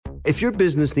If your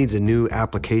business needs a new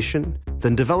application,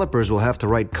 then developers will have to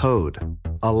write code.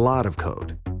 A lot of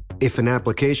code. If an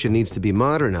application needs to be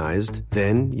modernized,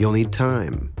 then you'll need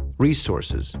time,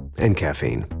 resources, and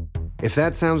caffeine. If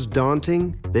that sounds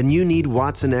daunting, then you need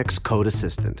Watson X Code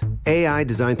Assistant. AI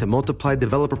designed to multiply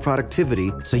developer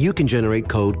productivity so you can generate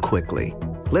code quickly.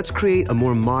 Let's create a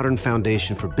more modern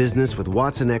foundation for business with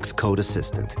Watson X Code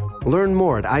Assistant. Learn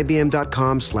more at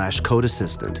ibm.com/code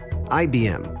assistant.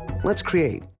 IBM. Let's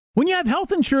create. When you have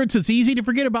health insurance, it's easy to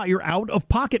forget about your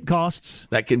out-of-pocket costs.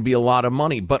 That can be a lot of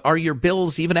money, but are your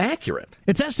bills even accurate?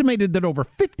 It's estimated that over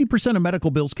 50% of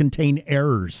medical bills contain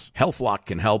errors. HealthLock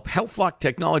can help. HealthLock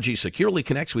technology securely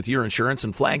connects with your insurance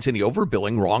and flags any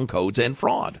overbilling, wrong codes, and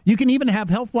fraud. You can even have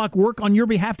HealthLock work on your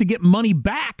behalf to get money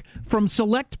back from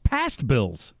select past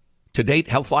bills. To date,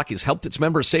 HealthLock has helped its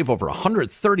members save over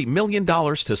 $130 million.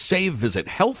 To save, visit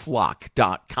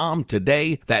healthlock.com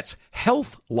today. That's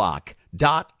healthlock.com.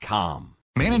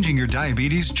 Managing your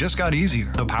diabetes just got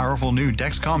easier. The powerful new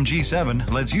Dexcom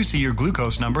G7 lets you see your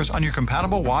glucose numbers on your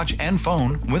compatible watch and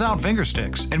phone without finger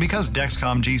sticks. And because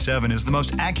Dexcom G7 is the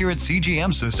most accurate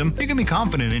CGM system, you can be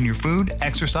confident in your food,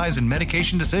 exercise, and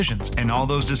medication decisions. And all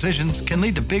those decisions can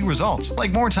lead to big results,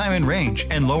 like more time in range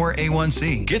and lower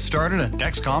A1C. Get started at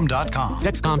Dexcom.com.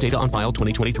 Dexcom data on file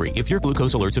 2023. If your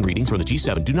glucose alerts and readings from the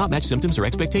G7 do not match symptoms or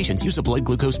expectations, use a blood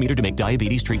glucose meter to make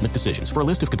diabetes treatment decisions. For a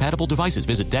list of compatible devices,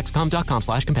 visit Dexcom.com/compatibility.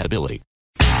 From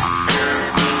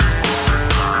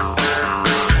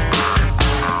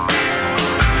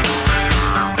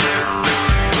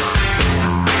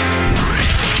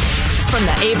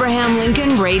the Abraham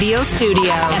Lincoln Radio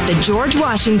Studio at the George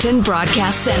Washington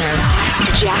Broadcast Center,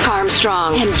 Jack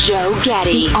Armstrong and Joe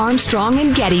Getty. The Armstrong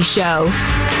and Getty Show.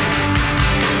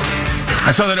 I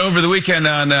saw that over the weekend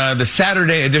on the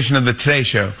Saturday edition of the Today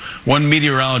Show. One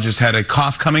meteorologist had a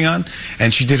cough coming on,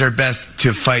 and she did her best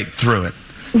to fight through it.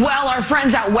 Well, our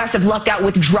friends out west have lucked out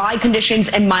with dry conditions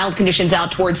and mild conditions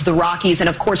out towards the Rockies. And,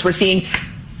 of course, we're seeing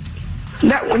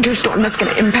that winter storm that's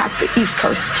going to impact the East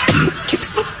Coast.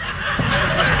 Excuse me.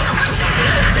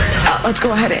 Let's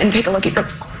go ahead and take a look at your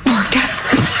forecast.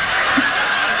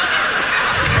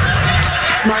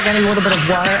 Smart getting a little bit of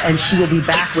water, and she will be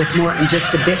back with more in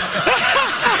just a bit.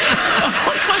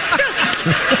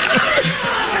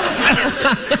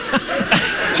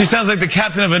 She sounds like the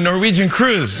captain of a Norwegian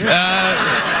cruise.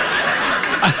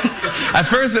 At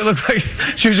first, it looked like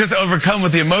she was just overcome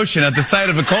with the emotion at the sight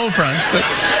of a cold front.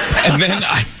 And then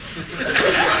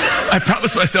I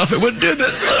promised myself I wouldn't do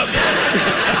this.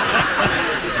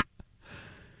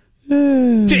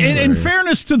 In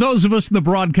fairness to those of us in the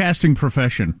broadcasting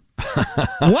profession,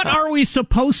 what are we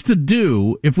supposed to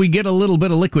do if we get a little bit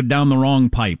of liquid down the wrong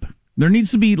pipe? There needs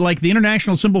to be, like the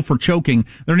international symbol for choking,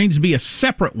 there needs to be a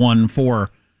separate one for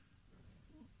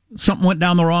something went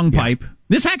down the wrong pipe.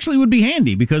 This actually would be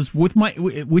handy because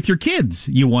with your kids,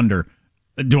 you wonder,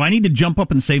 do I need to jump up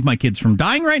and save my kids from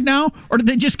dying right now? Or did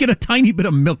they just get a tiny bit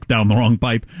of milk down the wrong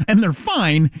pipe and they're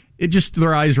fine? It just,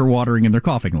 their eyes are watering and they're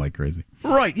coughing like crazy.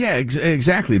 Right, yeah,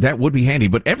 exactly. That would be handy.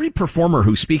 But every performer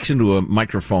who speaks into a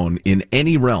microphone in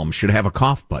any realm should have a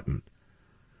cough button.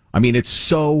 I mean, it's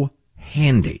so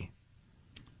handy.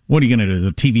 What are you going to do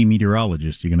as a TV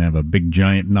meteorologist? You're going to have a big,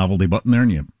 giant novelty button there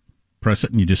and you press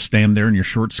it and you just stand there in your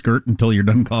short skirt until you're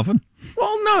done coughing?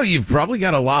 Well, no, you've probably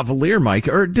got a lavalier mic.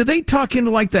 Or do they talk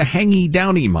into like the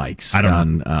hangy-downy mics? I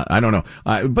don't know. I don't know.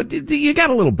 But you got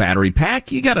a little battery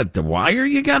pack. You got a wire.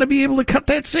 You got to be able to cut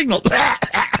that signal.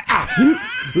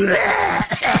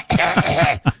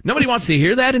 Nobody wants to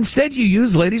hear that. Instead, you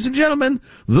use, ladies and gentlemen,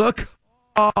 the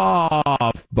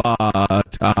cough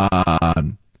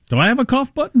button. Do I have a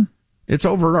cough button? It's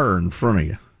over there in front of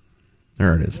you.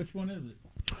 There it is. Which one is it?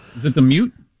 Is it the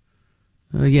mute?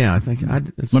 Yeah, I think.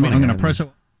 I'm going to press it.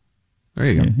 There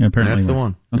you go. Yeah, apparently that's the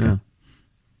one. Okay.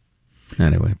 Yeah.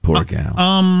 Anyway, poor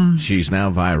gal. She's now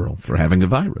viral for having a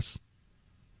virus.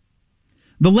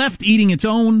 The left eating its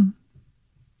own.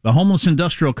 The homeless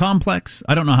industrial complex.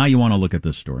 I don't know how you want to look at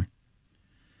this story.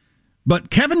 But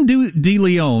Kevin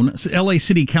DeLeon, L.A.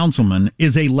 City Councilman,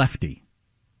 is a lefty.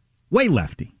 Way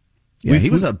lefty. Yeah,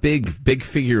 he was a big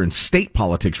figure in state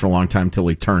politics for a long time till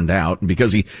he turned out. And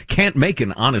because he can't make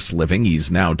an honest living,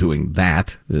 he's now doing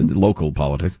that, local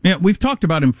politics. Yeah, we've talked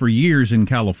about him for years in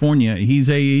California.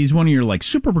 He's one of your like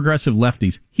super progressive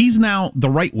lefties. He's now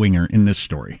the right winger in this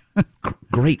story.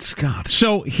 Great Scott.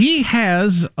 So he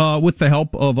has, with the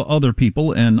help of other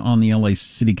people and on the LA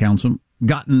City Council,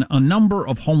 gotten a number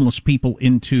of homeless people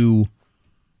into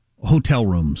hotel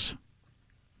rooms.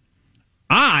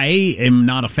 I am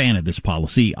not a fan of this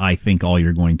policy. I think all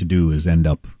you're going to do is end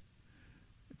up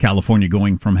California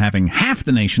going from having half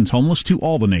the nation's homeless to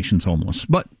all the nation's homeless.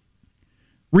 But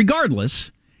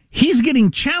regardless, he's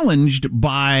getting challenged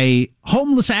by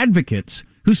homeless advocates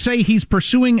who say he's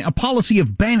pursuing a policy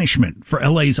of banishment for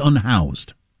LA's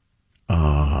unhoused.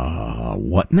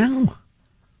 What now?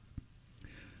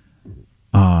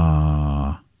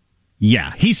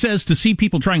 Yeah, he says to see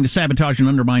people trying to sabotage and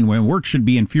undermine my work should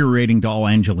be infuriating to all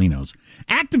Angelinos.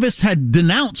 Activists had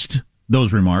denounced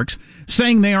those remarks,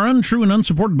 saying they are untrue and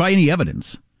unsupported by any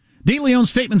evidence. De Leon's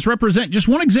statements represent just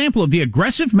one example of the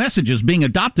aggressive messages being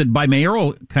adopted by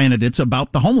mayoral candidates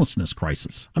about the homelessness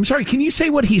crisis. I'm sorry, can you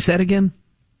say what he said again?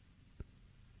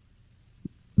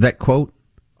 That quote?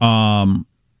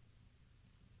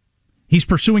 He's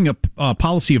pursuing a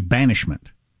policy of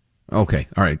banishment. Okay,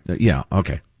 all right, yeah,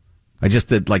 okay. I just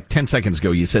did, 10 seconds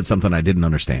ago, you said something I didn't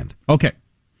understand. Okay.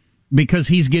 Because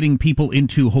he's getting people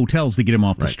into hotels to get him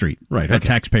off the street. Right. At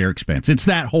taxpayer expense. It's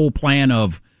that whole plan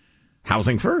of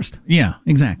housing first. Yeah,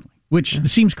 exactly. Which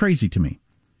seems crazy to me.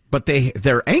 But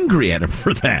they're angry at him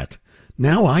for that.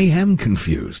 Now I am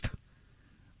confused.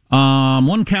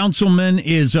 One councilman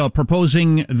is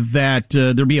proposing that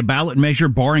there be a ballot measure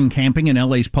barring camping in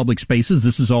LA's public spaces.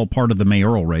 This is all part of the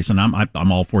mayoral race, and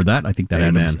I'm all for that. I think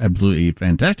that is absolutely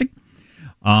fantastic.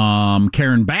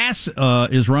 Karen Bass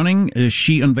is running.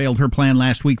 She unveiled her plan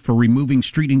last week for removing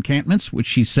street encampments, which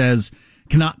she says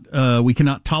we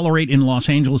cannot tolerate in Los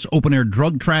Angeles open-air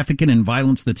drug trafficking and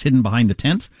violence that's hidden behind the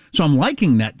tents. So I'm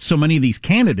liking that so many of these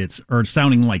candidates are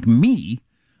sounding like me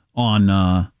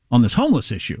on this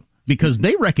homeless issue, because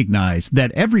they recognize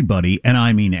that everybody, and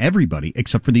I mean everybody,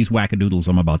 except for these wackadoodles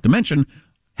I'm about to mention,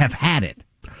 have had it.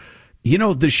 You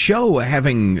know, the show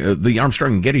the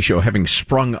Armstrong and Getty show having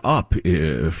sprung up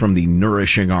from the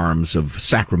nourishing arms of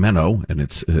Sacramento and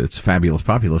its fabulous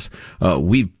populace,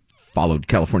 we've followed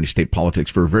California state politics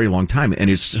for a very long time,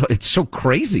 and it's so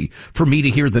crazy for me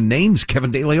to hear the names Kevin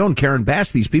De Leon, Karen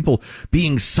Bass, these people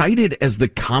being cited as the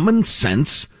common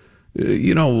sense,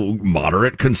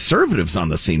 moderate conservatives on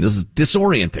the scene. This is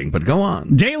disorienting, but go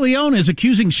on. De Leon is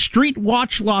accusing Street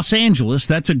Watch Los Angeles,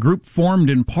 that's a group formed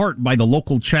in part by the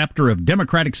local chapter of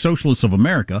Democratic Socialists of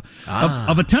America,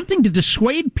 of attempting to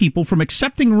dissuade people from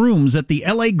accepting rooms at the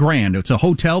LA Grand. It's a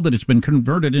hotel that has been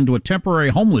converted into a temporary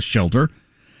homeless shelter.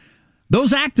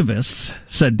 Those activists,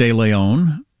 said De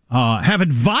Leon, have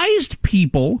advised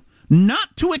people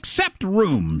not to accept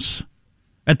rooms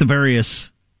at the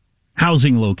various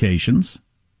housing locations.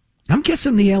 I'm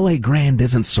guessing the LA Grand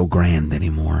isn't so grand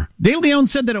anymore. De Leon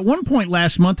said that at one point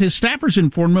last month, his staffers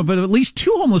informed him of at least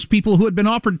 2 homeless people who had been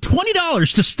offered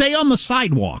 $20 to stay on the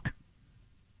sidewalk.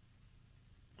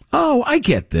 Oh, I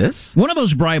get this. One of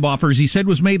those bribe offers, he said,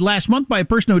 was made last month by a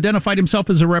person who identified himself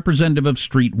as a representative of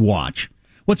Street Watch.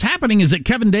 What's happening is that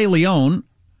Kevin De Leon's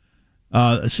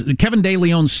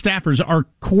staffers are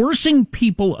coercing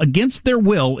people against their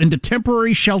will into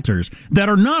temporary shelters that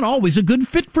are not always a good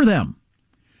fit for them.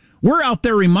 We're out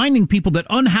there reminding people that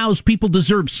unhoused people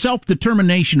deserve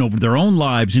self-determination over their own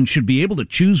lives and should be able to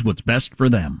choose what's best for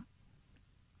them.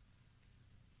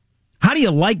 How do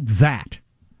you like that?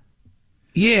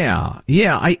 Yeah,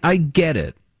 I get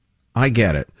it.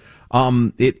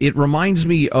 It reminds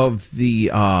me of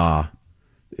the,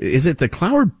 is it the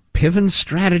Cloward Piven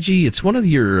strategy? It's one of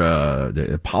your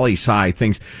poli-sci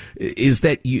things, is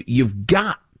that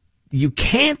you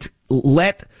can't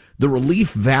let the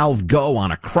relief valve go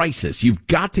on a crisis. You've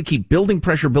got to keep building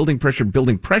pressure.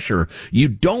 You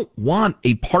don't want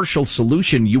a partial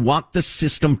solution. You want the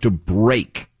system to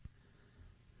break.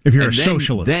 If you're a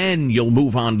socialist. Then you'll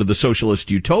move on to the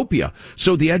socialist utopia.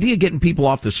 So the idea of getting people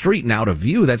off the street and out of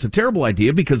view, that's a terrible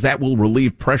idea, because that will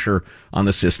relieve pressure on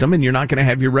the system and you're not going to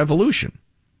have your revolution.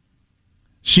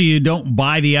 So you don't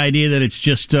buy the idea that it's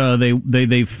just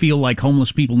they feel like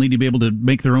homeless people need to be able to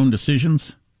make their own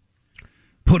decisions?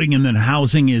 Putting in that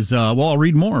housing is, I'll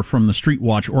read more from the Street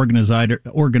Watch organizer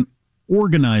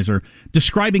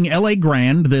describing L.A.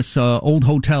 Grand, this old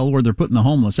hotel where they're putting the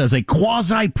homeless, as a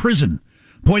quasi-prison,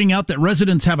 pointing out that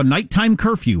residents have a nighttime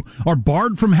curfew, are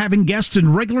barred from having guests,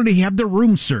 and regularly have their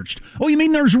rooms searched. Oh, you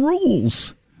mean there's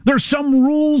rules? There's some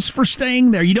rules for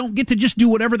staying there. You don't get to just do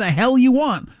whatever the hell you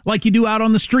want, like you do out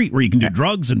on the street, where you can do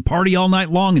drugs and party all night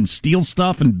long and steal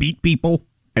stuff and beat people.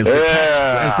 As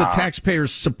the taxpayers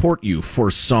support you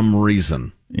for some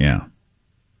reason. Yeah.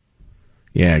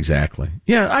 Yeah, exactly.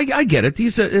 Yeah, I get it.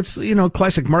 It's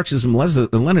classic Marxism,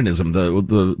 Leninism.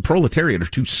 The proletariat are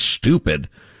too stupid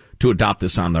to adopt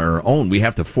this on their own. We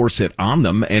have to force it on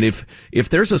them. And if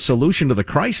there's a solution to the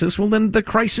crisis, well, then the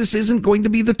crisis isn't going to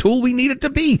be the tool we need it to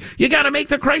be. You got to make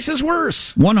the crisis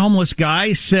worse. One homeless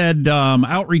guy said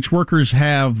outreach workers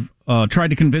have tried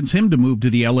to convince him to move to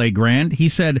the L.A. Grand. He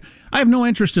said, I have no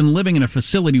interest in living in a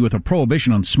facility with a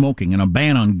prohibition on smoking and a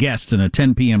ban on guests and a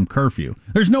 10 p.m. curfew.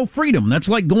 There's no freedom. That's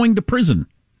like going to prison.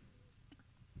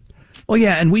 Well,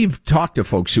 yeah, and we've talked to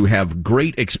folks who have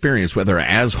great experience, whether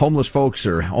as homeless folks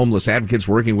or homeless advocates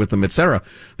working with them, etc.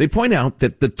 They point out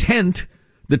that the tent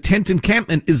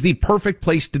encampment is the perfect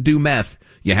place to do meth.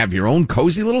 You have your own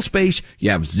cozy little space. You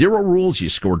have zero rules. You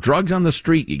score drugs on the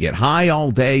street. You get high all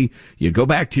day. You go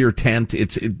back to your tent.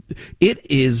 It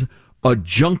is a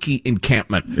junkie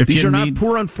encampment. These are not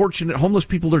poor, unfortunate homeless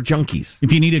people. They're junkies.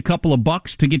 If you need a couple of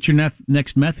bucks to get your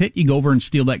next meth hit, you go over and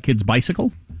steal that kid's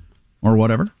bicycle or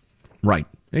whatever. Right.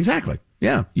 Exactly.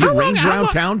 Yeah. You range around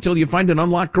town until you find an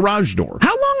unlocked garage door.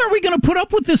 How long are we going to put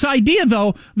up with this idea,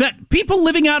 though, that people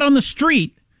living out on the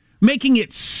street, making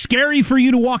it scary for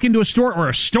you to walk into a store, or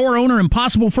a store owner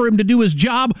impossible for him to do his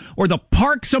job, or the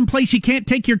park someplace you can't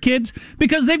take your kids,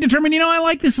 because they've determined, I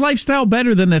like this lifestyle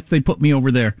better than if they put me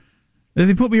over there. If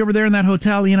they put me over there in that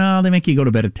hotel, they make you go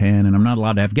to bed at 10, and I'm not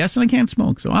allowed to have guests, and I can't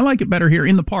smoke. So I like it better here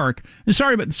in the park. And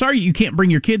sorry you can't bring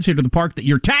your kids here to the park that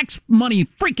your tax money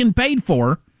freaking paid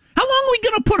for. How long are we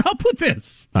going to put up with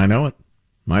this? I know it.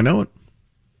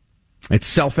 It's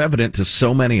self-evident to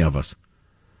so many of us.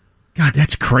 God,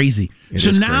 that's crazy.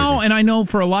 So now, crazy. And I know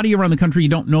for a lot of you around the country, you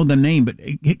don't know the name, but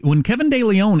when Kevin De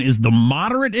Leon is the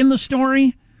moderate in the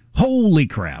story, holy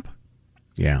crap.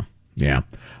 Yeah.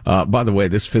 By the way,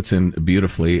 this fits in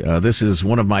beautifully. This is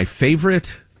one of my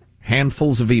favorite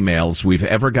handfuls of emails we've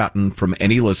ever gotten from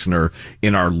any listener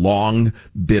in our long,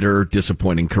 bitter,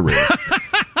 disappointing career.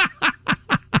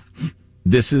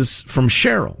 This is from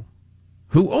Cheryl,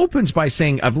 who opens by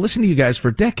saying, I've listened to you guys for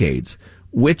decades,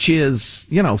 which is,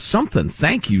 something.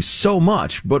 Thank you so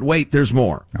much. But wait, there's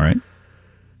more. All right.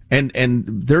 And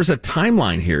there's a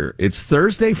timeline here. It's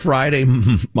Thursday, Friday,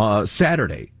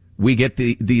 Saturday. We get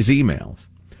these emails.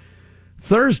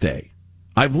 Thursday,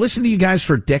 I've listened to you guys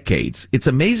for decades. It's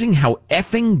amazing how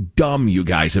effing dumb you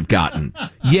guys have gotten.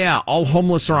 Yeah, all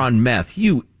homeless are on meth.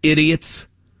 You idiots.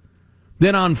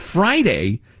 Then on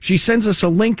Friday, she sends us a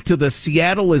link to the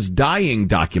Seattle is Dying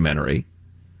documentary.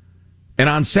 And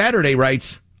on Saturday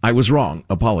writes, I was wrong.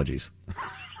 Apologies.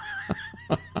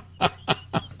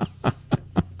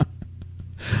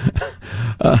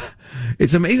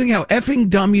 It's amazing how effing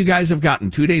dumb you guys have gotten.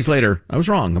 2 days later, I was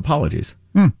wrong. Apologies.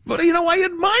 But, I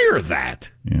admire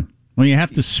that. Yeah. Well, you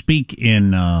have to speak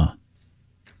in,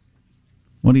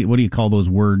 what do you call those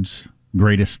words?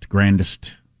 Greatest,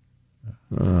 grandest?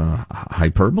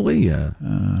 Hyperbole?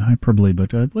 Hyperbole,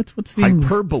 but what's the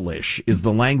Hyperbolish is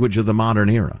the language of the modern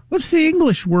era. What's the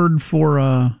English word for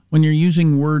when you're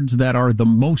using words that are the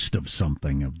most of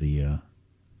something of the...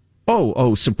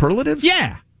 superlatives?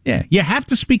 Yeah. You have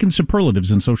to speak in superlatives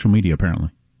in social media,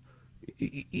 apparently.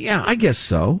 Yeah, I guess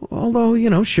so. Although,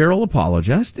 Cheryl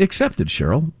apologized. Accepted,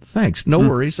 Cheryl. Thanks. No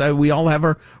worries. We all have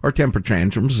our temper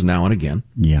tantrums now and again.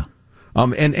 Yeah.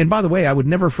 And by the way, I would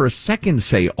never for a second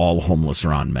say all homeless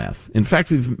are on meth. In fact,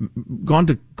 we've gone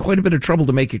to quite a bit of trouble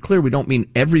to make it clear we don't mean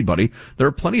everybody. There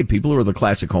are plenty of people who are the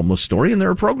classic homeless story, and there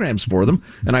are programs for them,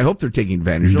 and I hope they're taking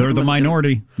advantage of them. They're the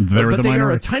minority. They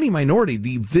are a tiny minority.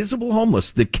 The visible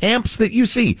homeless, the camps that you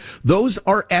see, those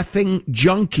are effing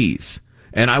junkies.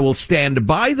 And I will stand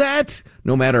by that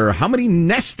no matter how many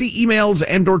nasty emails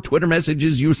and or Twitter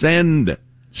messages you send.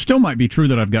 Still might be true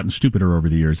that I've gotten stupider over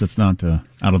the years. That's not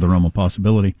out of the realm of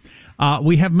possibility.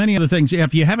 We have many other things.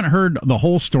 If you haven't heard the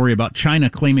whole story about China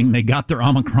claiming they got their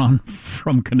Omicron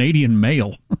from Canadian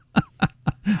mail.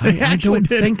 I don't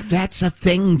think that's a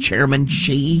thing, Chairman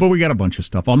Xi. But we got a bunch of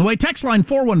stuff on the way. Text line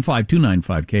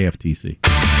 415-295-KFTC.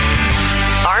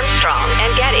 Armstrong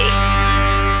and Getty.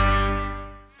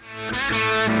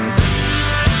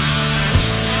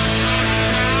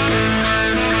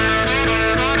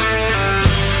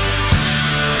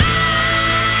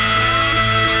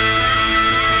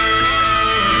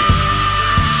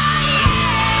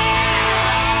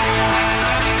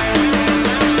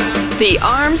 The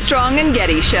Armstrong and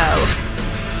Getty Show.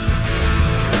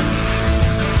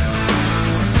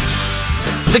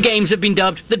 The games have been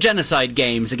dubbed the Genocide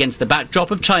Games against the backdrop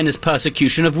of China's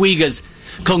persecution of Uyghurs.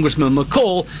 Congressman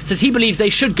McCall says he believes they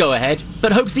should go ahead,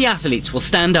 but hopes the athletes will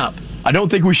stand up. I don't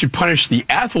think we should punish the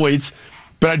athletes,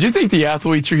 but I do think the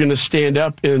athletes are going to stand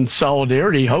up in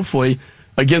solidarity, hopefully,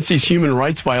 against these human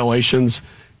rights violations.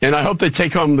 And I hope they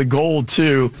take home the gold,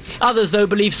 too. Others, though,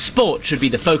 believe sport should be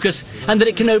the focus and that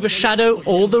it can overshadow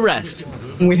all the rest.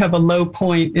 We have a low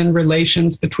point in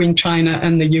relations between China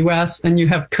and the U.S., and you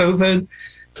have COVID,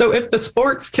 So if the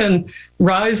sports can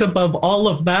rise above all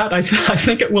of that, I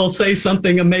think it will say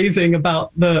something amazing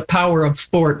about the power of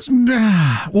sports.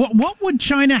 What would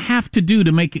China have to do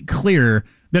to make it clear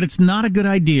that it's not a good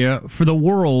idea for the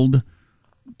world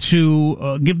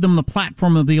to give them the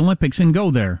platform of the Olympics and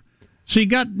go there? So you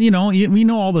got, we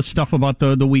know all the stuff about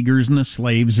the Uyghurs and the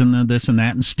slaves and the this and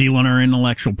that and stealing our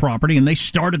intellectual property, and they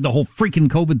started the whole freaking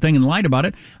COVID thing and lied about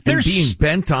it. They're being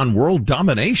bent on world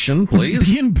domination, please.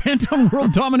 Being bent on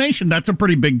world domination, that's a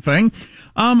pretty big thing.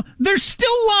 They're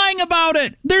still lying about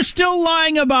it.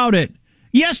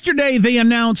 Yesterday, they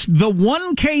announced the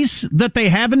one case that they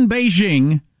have in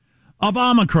Beijing of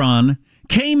Omicron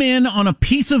came in on a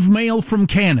piece of mail from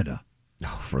Canada.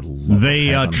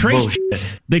 They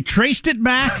traced it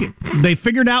back. They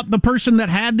figured out the person that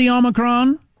had the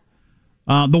Omicron,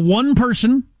 the one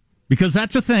person, because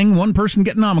that's a thing. One person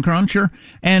getting Omicron, sure.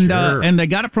 And they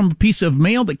got it from a piece of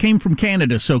mail that came from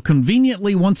Canada. So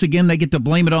conveniently, once again, they get to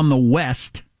blame it on the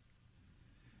West.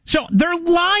 So they're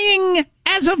lying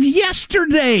as of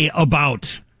yesterday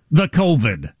about the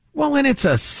COVID. Well, and it's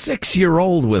a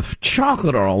 6-year-old with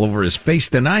chocolate all over his face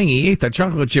denying he ate the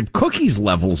chocolate chip cookies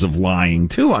levels of lying,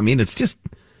 too. I mean, it's just...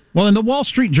 Well, and the Wall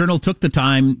Street Journal took the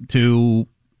time to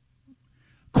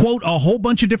quote a whole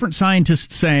bunch of different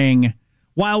scientists saying,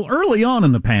 while early on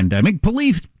in the pandemic,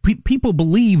 people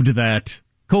believed that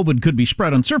COVID could be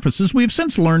spread on surfaces, we have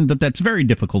since learned that that's very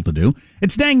difficult to do.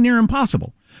 It's dang near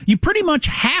impossible. You pretty much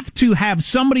have to have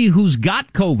somebody who's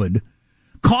got COVID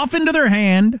cough into their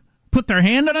hand, put their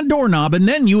hand on a doorknob, and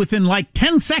then within like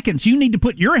 10 seconds, you need to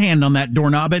put your hand on that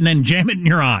doorknob and then jam it in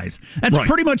your eyes. That's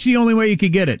pretty much the only way you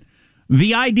could get it.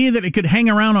 The idea that it could hang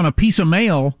around on a piece of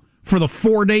mail for the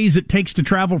 4 days it takes to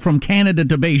travel from Canada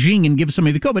to Beijing and give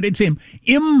somebody the COVID, it's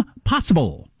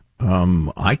impossible.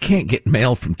 I can't get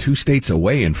mail from 2 states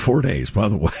away in 4 days, by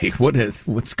the way.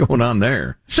 What's going on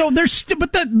there? So there's to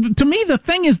me, the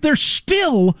thing is they're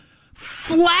still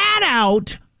flat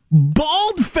out,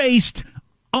 bald-faced,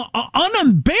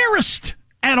 unembarrassed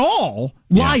at all,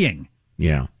 lying.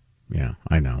 Yeah,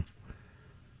 I know.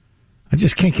 I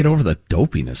just can't get over the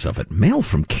dopiness of it. Mail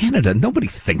from Canada, nobody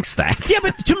thinks that. Yeah,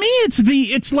 but to me,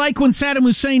 it's like when Saddam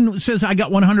Hussein says, I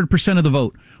got 100% of the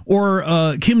vote.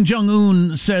 Or Kim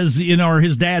Jong-un says, or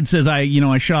his dad says, I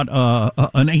shot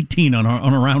an 18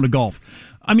 on a round of golf.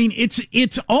 I mean,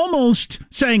 it's almost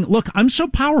saying, look, I'm so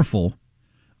powerful,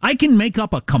 I can make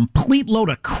up a complete load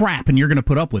of crap, and you're going to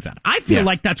put up with that. I feel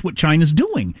like that's what China's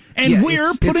doing, and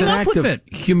we're putting up with it.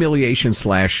 Humiliation /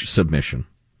 submission,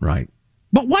 right?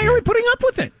 But why are we putting up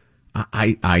with it?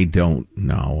 I don't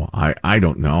know. I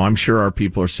don't know. I'm sure our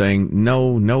people are saying,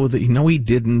 no, he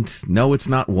didn't. No, it's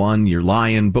not one. You're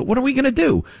lying. But what are we going to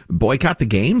do? Boycott the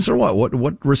games or what?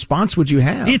 What response would you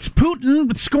have? It's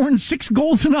Putin scoring 6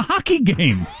 goals in a hockey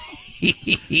game.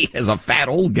 He is a fat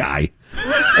old guy.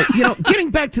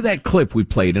 Getting back to that clip we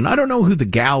played, and I don't know who the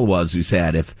gal was who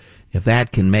said, if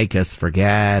that can make us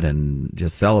forget and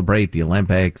just celebrate the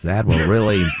Olympics, that will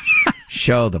really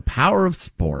show the power of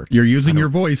sport. You're using your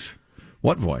voice.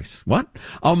 What voice? What?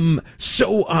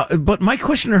 But my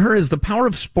question to her is the power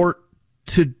of sport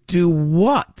to do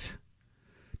what?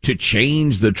 To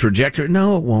change the trajectory?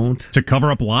 No, it won't. To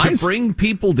cover up lies? To bring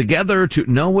people together?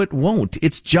 No, it won't.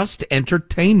 It's just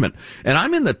entertainment. And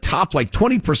I'm in the top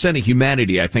 20% of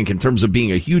humanity, I think, in terms of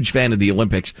being a huge fan of the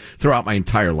Olympics throughout my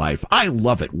entire life. I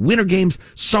love it. Winter Games,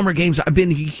 Summer Games, I've been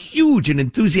a huge and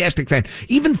enthusiastic fan.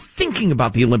 Even thinking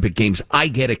about the Olympic Games, I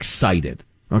get excited.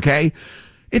 Okay?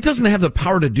 It doesn't have the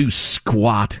power to do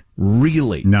squat,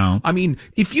 really. No. I mean,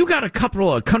 if you got a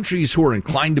couple of countries who are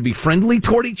inclined to be friendly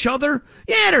toward each other,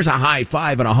 yeah, there's a high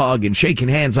five and a hug and shaking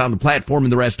hands on the platform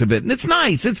and the rest of it. And it's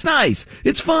nice.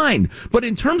 It's fine. But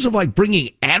in terms of bringing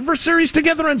adversaries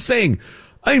together and saying,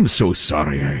 I'm so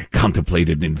sorry I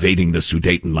contemplated invading the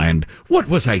Sudetenland. What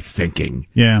was I thinking?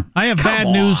 Yeah. I have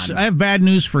bad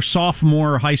news for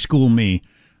sophomore high school me.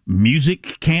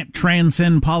 Music can't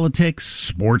transcend politics.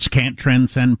 Sports can't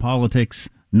transcend politics.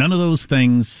 None of those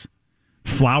things.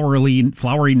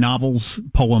 Flowery novels,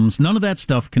 poems, none of that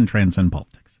stuff can transcend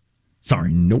politics.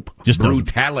 Sorry. Nope. Just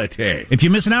brutality. Doesn't. If you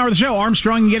miss an hour of the show,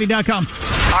 ArmstrongandGetty.com.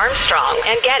 Armstrong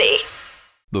and Getty.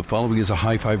 The following is a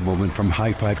high five moment from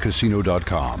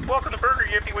highfivecasino.com. Welcome to Burger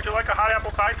Yippee. Would you like a hot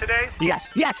apple pie today? Yes,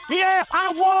 yeah,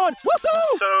 I won!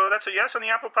 Woohoo! So that's a yes on the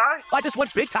apple pie? I just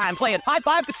went big time playing High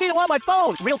Five Casino on my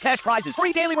phone. Real cash prizes,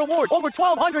 free daily rewards, over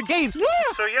 1,200 games. Yeah!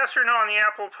 So yes or no on the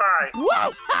apple pie?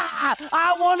 Whoa!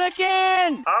 I won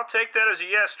again! I'll take that as a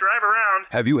yes. Drive around.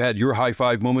 Have you had your high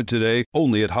five moment today?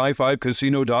 Only at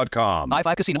highfivecasino.com. High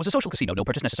Five Casino is a social casino. No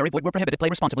purchase necessary. Void where prohibited. Play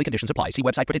responsibly. Conditions apply. See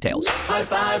website for details. High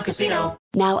Five Casino.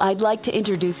 Now I'd like to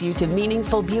introduce you to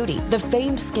Meaningful Beauty, the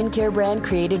famed skincare brand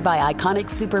created by iconic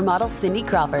supermodel Cindy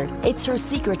Crawford. It's her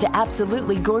secret to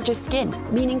absolutely gorgeous skin.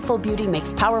 Meaningful Beauty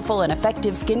makes powerful and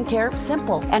effective skincare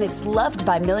simple, and it's loved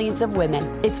by millions of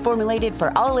women. It's formulated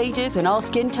for all ages and all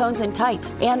skin tones and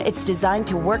types, and it's designed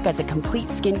to work as a complete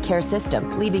skincare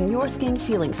system, leaving your skin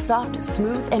feeling soft,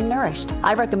 smooth, and nourished.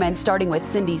 I recommend starting with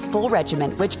Cindy's full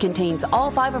regimen, which contains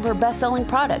all 5 of her best-selling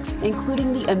products,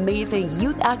 including the amazing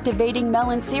youth-activating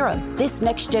Melon Serum. This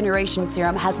next-generation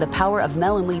serum has the power of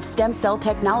melon leaf stem cell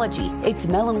technology. It's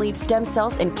melon leaf stem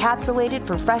cells encapsulated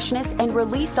for freshness and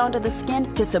released onto the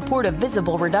skin to support a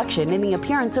visible reduction in the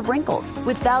appearance of wrinkles.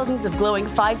 With thousands of glowing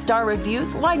 5-star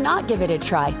reviews, why not give it a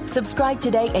try? Subscribe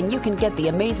today and you can get the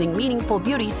amazing Meaningful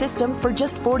Beauty system for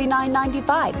just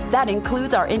 $49.95. That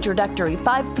includes our introductory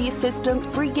 5-piece system,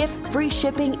 free gifts, free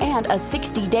shipping, and a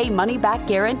 60-day money-back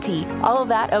guarantee. All of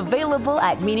that available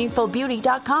at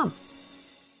meaningfulbeauty.com.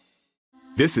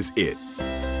 This is it.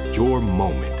 Your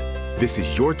moment. This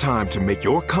is your time to make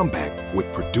your comeback with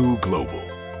Purdue Global.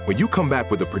 When you come back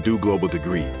with a Purdue Global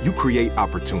degree, you create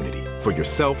opportunity for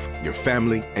yourself, your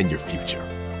family, and your future.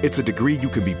 It's a degree you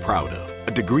can be proud of,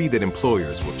 a degree that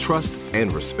employers will trust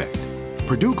and respect.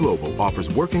 Purdue Global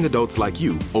offers working adults like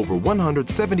you over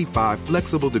 175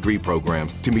 flexible degree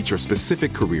programs to meet your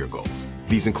specific career goals.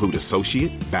 These include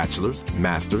associate, bachelor's,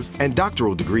 master's, and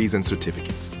doctoral degrees and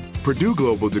certificates. Purdue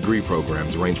Global degree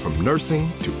programs range from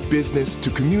nursing to business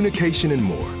to communication and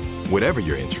more. Whatever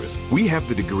your interest, we have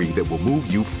the degree that will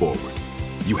move you forward.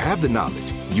 You have the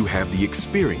knowledge, you have the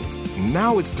experience.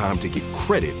 Now it's time to get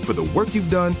credit for the work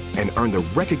you've done and earn the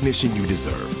recognition you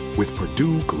deserve with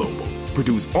Purdue Global,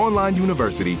 Purdue's online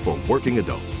university for working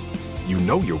adults. You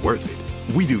know you're worth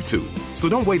it. We do too. So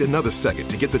don't wait another second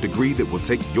to get the degree that will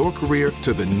take your career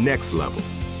to the next level.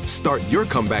 Start your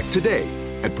comeback today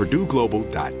at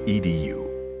purdueglobal.edu.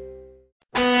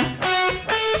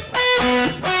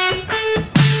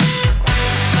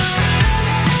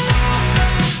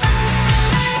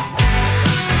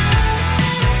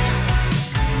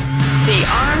 The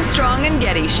Armstrong and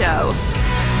Getty Show.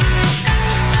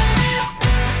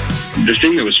 The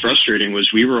thing that was frustrating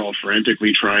was we were all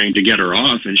frantically trying to get her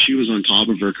off, and she was on top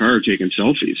of her car taking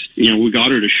selfies. You know, we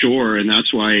got her to shore, and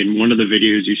that's why in one of the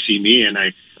videos you see me, and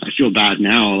I feel bad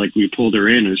now, like we pulled her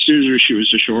in. As soon as she was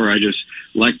to shore, I just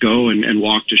let go and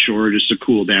walked to shore just to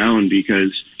cool down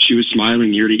because she was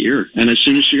smiling ear to ear. And as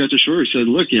soon as she got to shore, I said,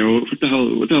 look, you know, what the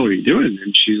hell are you doing?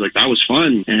 And she's like, that was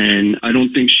fun. And I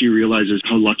don't think she realizes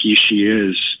how lucky she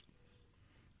is.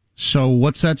 So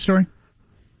what's that story?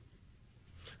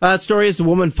 That story is the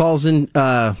woman falls in,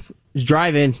 is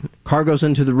driving, car goes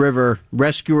into the river,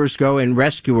 rescuers go and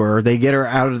rescue her. They get her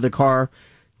out of the car.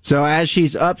 So as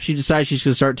she's up, she decides she's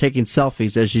going to start taking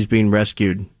selfies as she's being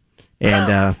rescued.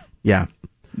 And, yeah.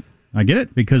 I get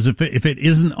it, because if it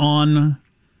isn't on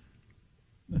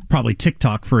probably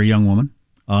TikTok for a young woman,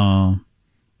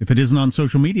 if it isn't on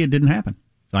social media, it didn't happen.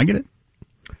 So I get it.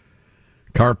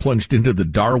 Car plunged into the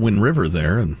Darwin River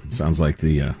there, and sounds like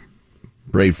the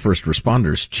brave first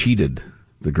responders cheated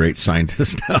the great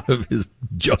scientist out of his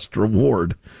just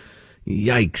reward.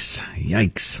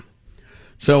 Yikes.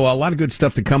 So a lot of good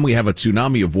stuff to come. We have a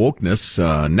tsunami of wokeness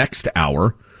next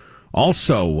hour.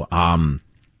 Also,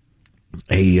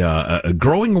 a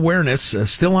growing awareness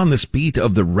still on this beat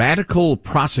of the radical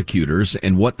prosecutors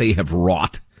and what they have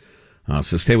wrought.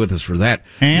 So stay with us for that.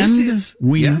 And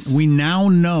we now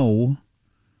know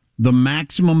the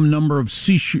maximum number of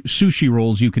sushi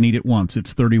rolls you can eat at once.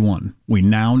 It's 31. We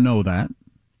now know that.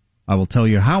 I will tell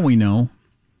you how we know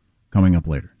coming up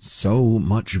later. So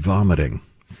much vomiting.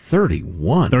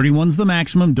 31. 31's the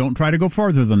maximum. Don't try to go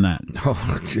farther than that.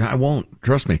 Oh, I won't.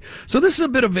 Trust me. So this is a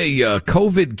bit of a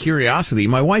COVID curiosity.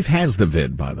 My wife has the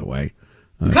vid, by the way.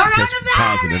 She tested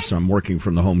positive, so I'm working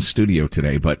from the home studio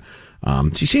today. But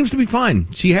she seems to be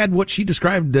fine. She had what she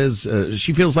described as,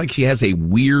 she feels like she has a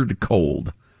weird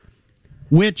cold.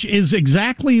 Which is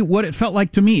exactly what it felt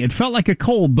like to me. It felt like a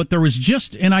cold, but there was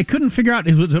just, and I couldn't figure out,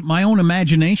 was it my own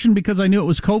imagination because I knew it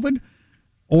was COVID?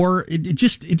 Or it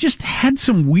just had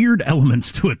some weird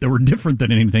elements to it that were different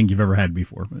than anything you've ever had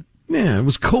before. But. Yeah, it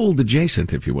was cold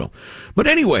adjacent, if you will. But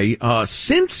anyway,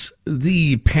 since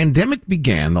the pandemic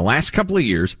began the last couple of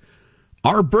years,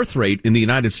 our birth rate in the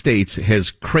United States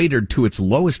has cratered to its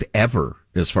lowest ever,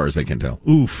 as far as they can tell.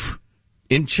 Oof.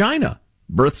 In China,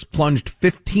 births plunged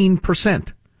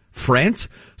 15%. France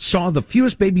saw the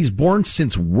fewest babies born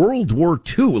since World War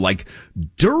II, like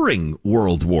during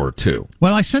World War II.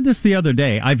 Well, I said this the other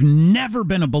day. I've never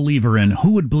been a believer in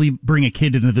who would bring a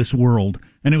kid into this world.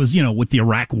 And it was, with the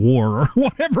Iraq War or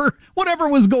whatever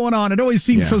was going on. It always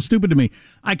seemed so stupid to me.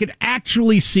 I could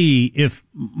actually see if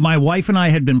my wife and I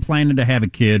had been planning to have a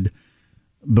kid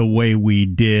the way we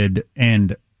did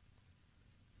and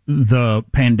the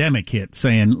pandemic hit,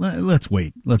 saying, let's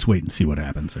wait and see what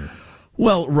happens here.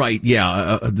 Well, right,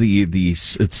 yeah, the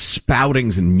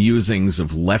spoutings and musings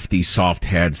of lefty soft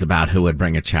heads about who would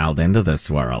bring a child into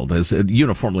this world is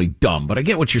uniformly dumb. But I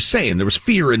get what you're saying. There was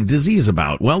fear and disease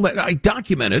about. Well, I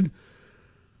documented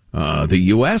the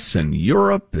U.S. and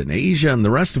Europe and Asia and the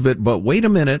rest of it. But wait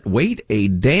a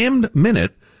damned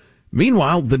minute.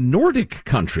 Meanwhile, the Nordic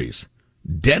countries,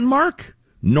 Denmark,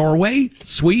 Norway,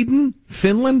 Sweden,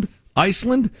 Finland,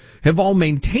 Iceland, have all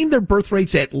maintained their birth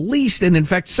rates at least, and in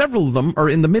fact, several of them are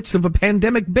in the midst of a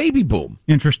pandemic baby boom.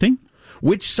 Interesting.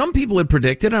 Which some people had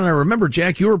predicted, and I remember,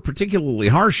 Jack, you were particularly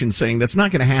harsh in saying that's not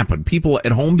going to happen. People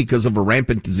at home, because of a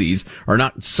rampant disease, are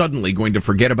not suddenly going to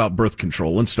forget about birth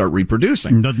control and start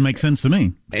reproducing. Doesn't make sense to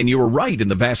me. And you were right in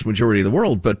the vast majority of the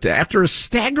world, but after a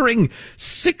staggering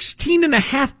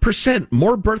 16.5%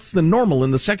 more births than normal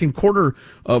in the second quarter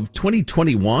of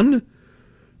 2021...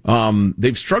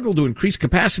 they've struggled to increase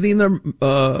capacity in their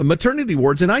maternity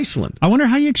wards in Iceland. I wonder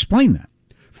how you explain that.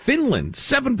 Finland,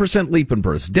 7% leap in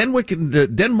births. Denmark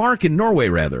and Norway,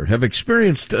 have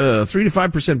experienced 3 to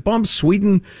 5% bumps.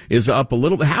 Sweden is up a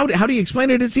little. How do you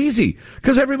explain it? It's easy.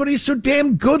 Because everybody's so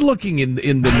damn good looking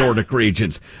in the Nordic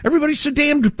regions. Everybody's so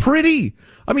damned pretty.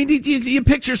 I mean, you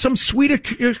picture some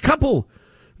Swedish couple.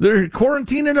 They're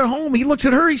quarantining at home. He looks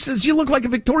at her. He says, "You look like a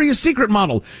Victoria's Secret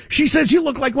model." She says, "You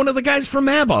look like one of the guys from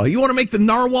ABBA. You want to make the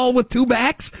narwhal with 2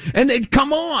 backs?" And they,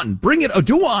 come on, bring it.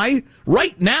 Do I?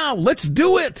 Right now. Let's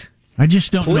do it. I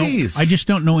just don't Please. know. I just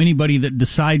don't know anybody that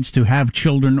decides to have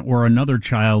children or another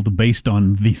child based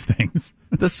on these things.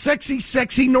 The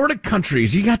sexy Nordic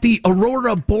countries. You got the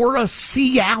Aurora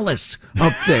Borealis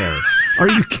up there. Are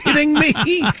you kidding me?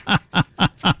 Please,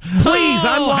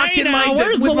 I'm locked in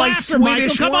with my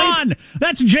Swedish Come wife. on,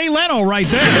 that's Jay Leno right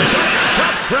there.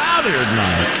 Tough crowd here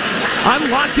tonight.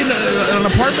 I'm locked in an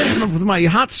apartment with my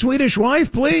hot Swedish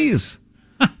wife. Please,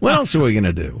 what else are we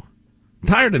gonna do? I'm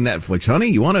tired of Netflix, honey.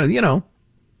 You want to,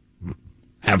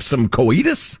 have some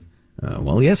coitus?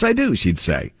 Well, yes, I do. She'd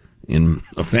say in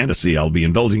a fantasy I'll be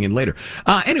indulging in later.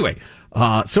 Anyway,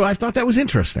 so I thought that was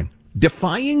interesting.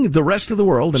 Defying the rest of the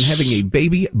world and having a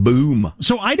baby boom.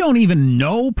 So I don't even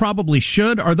know, probably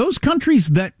should. Are those countries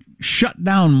that shut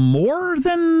down more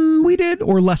than we did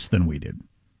or less than we did?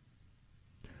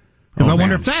 Because I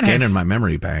wonder if that has... scanning my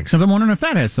memory banks. Because I'm wondering if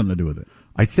that has something to do with it.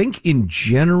 I think in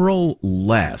general,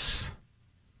 less.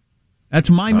 That's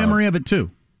my memory of it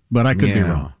too, but I could be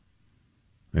wrong.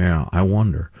 Yeah, I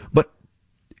wonder. But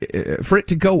for it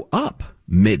to go up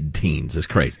mid-teens is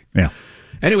crazy. Yeah.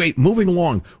 Anyway, moving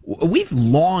along, we've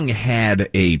long had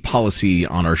a policy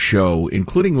on our show,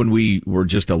 including when we were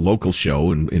just a local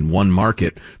show in one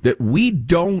market, that we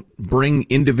don't bring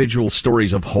individual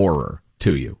stories of horror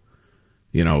to you.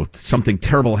 Something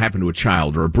terrible happened to a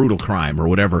child or a brutal crime or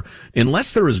whatever,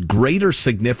 unless there is greater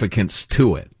significance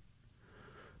to it.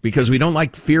 Because we don't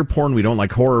like fear porn, we don't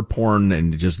like horror porn,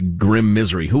 and just grim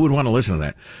misery. Who would want to listen to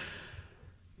that?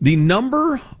 The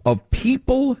number of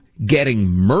people getting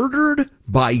murdered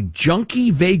by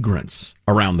junkie vagrants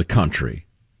around the country.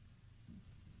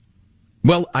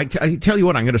 Well, I tell you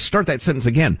what, I'm going to start that sentence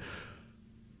again.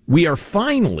 We are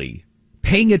finally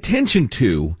paying attention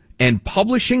to and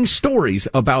publishing stories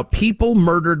about people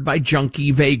murdered by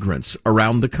junkie vagrants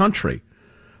around the country.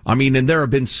 I mean, and there have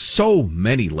been so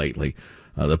many lately.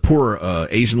 The poor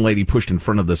Asian lady pushed in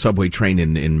front of the subway train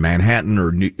in Manhattan,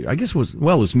 or I guess it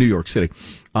was New York City.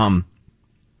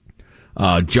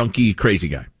 Junkie crazy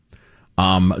guy.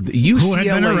 UCLA, who had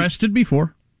been arrested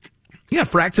before. Yeah,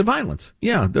 for acts of violence.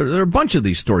 Yeah, there are a bunch of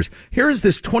these stories. Here is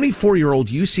this 24-year-old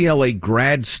UCLA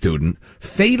grad student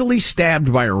fatally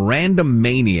stabbed by a random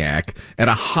maniac at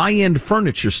a high-end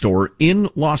furniture store in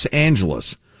Los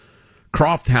Angeles.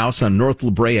 Croft House on North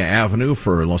La Brea Avenue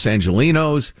for Los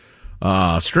Angelinos.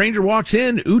 Stranger walks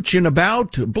in, ooching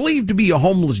about, believed to be a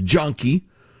homeless junkie,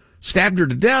 stabbed her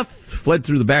to death, fled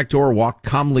through the back door, walked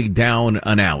calmly down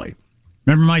an alley.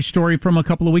 Remember my story from a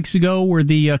couple of weeks ago where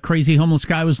the crazy homeless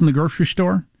guy was in the grocery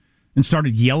store and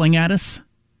started yelling at us?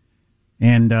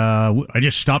 And I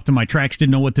just stopped in my tracks,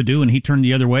 didn't know what to do, and he turned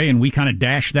the other way, and we kind of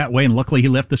dashed that way, and luckily he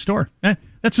left the store.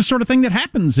 That's the sort of thing that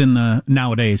happens in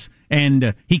nowadays.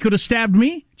 And he could have stabbed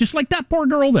me, just like that poor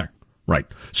girl there. Right.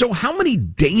 So how many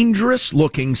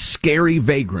dangerous-looking, scary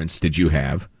vagrants did you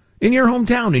have in your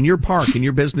hometown, in your park, in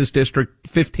your business district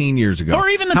 15 years ago? Or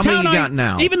even the how town many you got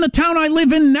now? Even the town I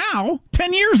live in now,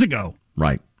 10 years ago.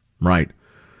 Right.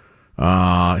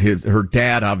 Her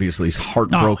dad obviously is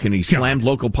heartbroken. He slammed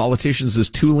local politicians as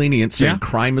too lenient, saying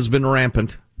crime has been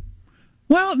rampant.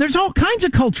 Well, there's all kinds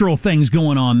of cultural things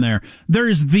going on there.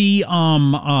 There's the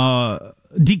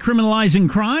decriminalizing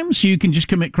crime, so you can just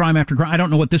commit crime after crime. I don't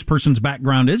know what this person's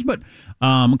background is, but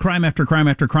crime after crime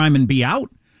after crime and be out.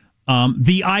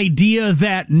 The idea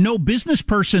that no business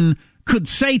person could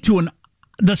say to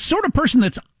the sort of person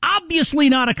that's obviously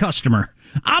not a customer,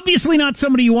 obviously not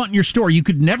somebody you want in your store, you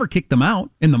could never kick them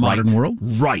out in the modern world.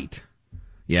 Right.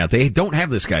 Yeah, they don't have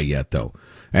this guy yet, though.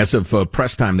 As of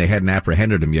press time, they hadn't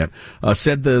apprehended him yet.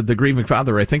 Said the grieving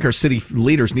father, I think our city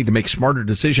leaders need to make smarter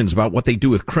decisions about what they do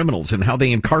with criminals and how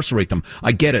they incarcerate them.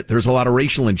 I get it. There's a lot of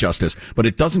racial injustice, but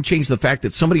it doesn't change the fact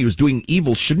that somebody who's doing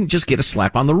evil shouldn't just get a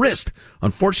slap on the wrist.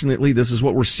 Unfortunately, this is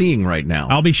what we're seeing right now.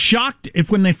 I'll be shocked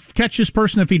when they catch this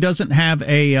person if he doesn't have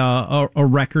a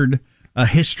record, a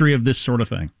history of this sort of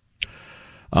thing.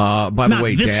 By the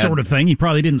way, this Dad, sort of thing. He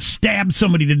probably didn't stab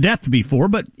somebody to death before,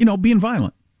 but, being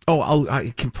violent. Oh,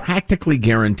 I can practically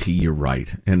guarantee you're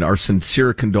right. And our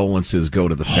sincere condolences go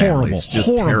to the families.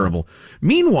 Just terrible.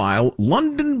 Meanwhile,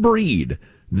 London Breed,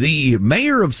 the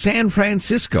mayor of San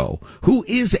Francisco, who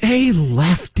is a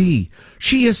lefty.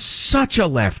 She is such a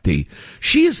lefty.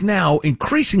 She is now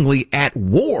increasingly at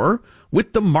war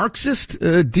with the Marxist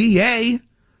DA,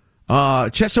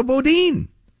 Chesa Boudin,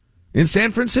 in San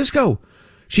Francisco.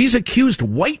 She's accused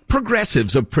white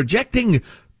progressives of projecting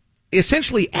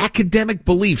essentially academic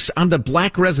beliefs onto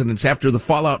black residents after the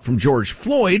fallout from George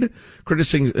Floyd,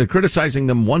 criticizing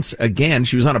them once again.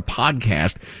 She was on a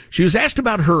podcast. She was asked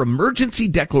about her emergency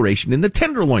declaration in the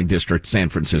Tenderloin District, San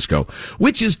Francisco,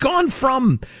 which has gone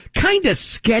from kind of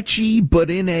sketchy, but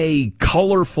in a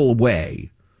colorful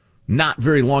way, not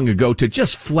very long ago, to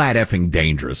just flat effing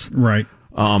dangerous. Right.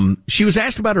 She was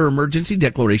asked about her emergency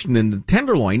declaration in the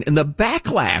Tenderloin and the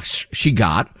backlash she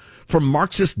got from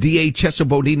Marxist DA Chesa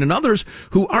Boudin and others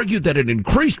who argued that an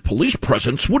increased police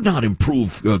presence would not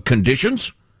improve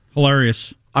conditions.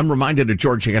 Hilarious. I'm reminded of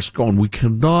George Gascon. We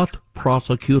cannot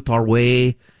prosecute our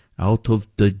way out of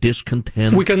the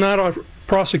discontent. We cannot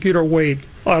prosecute our way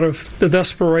out of the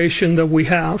desperation that we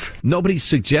have. Nobody's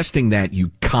suggesting that,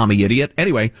 you commie idiot.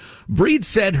 Anyway, Breed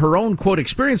said her own, quote,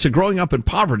 experience of growing up in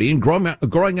poverty and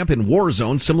growing up in war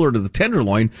zones similar to the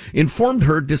Tenderloin informed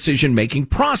her decision-making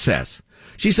process.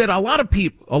 She said a lot of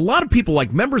people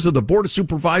like members of the Board of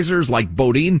Supervisors like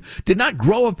Boudin did not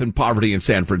grow up in poverty in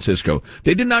San Francisco.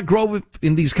 They did not grow up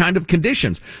in these kind of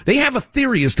conditions. They have a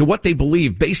theory as to what they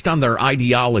believe based on their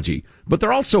ideology, but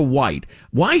they're also white.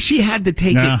 Why she had to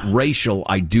take it racial,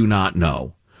 I do not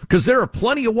know. Because there are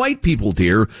plenty of white people,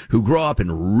 dear, who grow up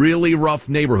in really rough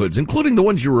neighborhoods, including the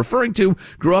ones you're referring to,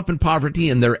 grew up in poverty,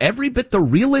 and they're every bit the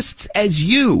realists as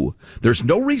you. There's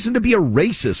no reason to be a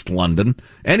racist, London.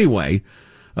 Anyway,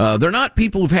 they're not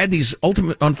people who've had these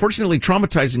unfortunately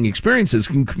traumatizing experiences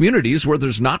in communities where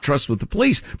there's not trust with the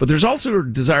police, but there's also a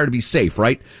desire to be safe,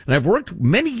 right? And I've worked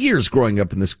many years growing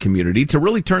up in this community to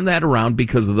really turn that around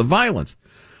because of the violence.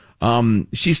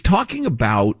 She's talking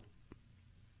about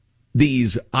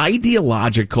these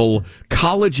ideological,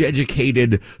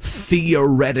 college-educated,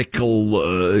 theoretical,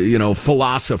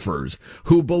 philosophers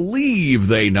who believe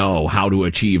they know how to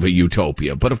achieve a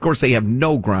utopia. But, of course, they have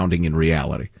no grounding in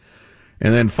reality.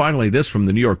 And then finally, this from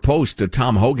the New York Post,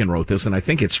 Tom Hogan wrote this, and I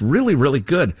think it's really, really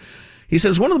good. He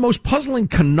says, one of the most puzzling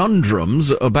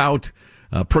conundrums about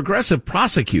progressive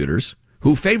prosecutors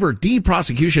who favor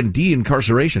de-prosecution,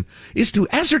 de-incarceration, is to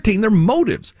ascertain their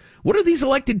motives. What are these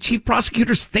elected chief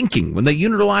prosecutors thinking when they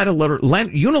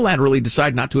unilaterally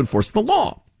decide not to enforce the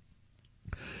law?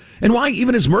 And why,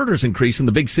 even as murders increase in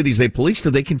the big cities they police, do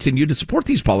they continue to support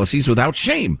these policies without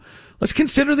shame? Let's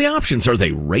consider the options. Are they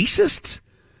racists?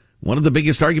 One of the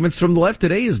biggest arguments from the left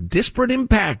today is disparate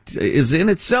impact is in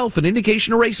itself an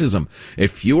indication of racism.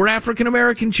 If fewer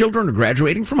African-American children are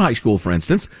graduating from high school, for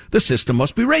instance, the system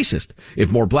must be racist.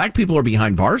 If more black people are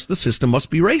behind bars, the system must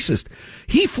be racist.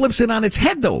 He flips it on its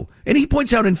head, though, and he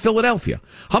points out in Philadelphia,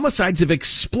 homicides have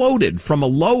exploded from a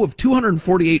low of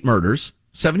 248 murders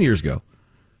 7 years ago,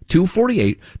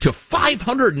 248, to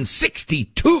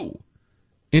 562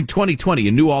 in 2020,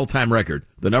 a new all-time record.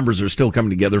 The numbers are still coming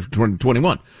together for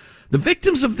 2021. The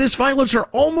victims of this violence are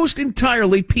almost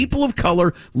entirely people of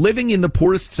color living in the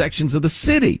poorest sections of the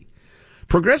city.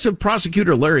 Progressive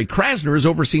prosecutor Larry Krasner is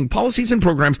overseeing policies and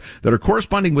programs that are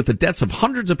corresponding with the deaths of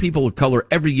hundreds of people of color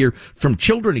every year, from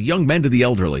children to young men to the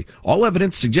elderly. All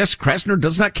evidence suggests Krasner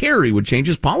does not care he would change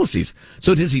his policies.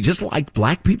 So does he just like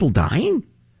black people dying?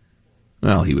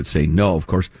 Well, he would say no, of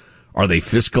course. Are they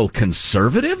fiscal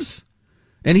conservatives?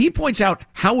 And he points out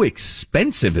how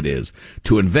expensive it is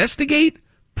to investigate,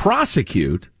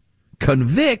 prosecute,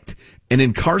 convict, and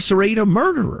incarcerate a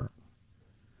murderer.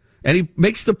 And he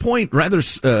makes the point rather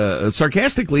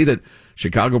sarcastically that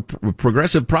Chicago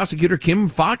progressive prosecutor Kim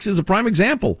Foxx is a prime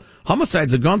example.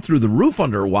 Homicides have gone through the roof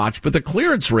under her watch, but the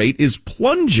clearance rate is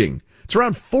plunging. It's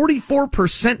around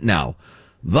 44% now.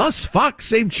 Thus, Foxx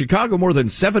saved Chicago more than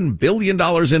 $7 billion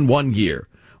in 1 year.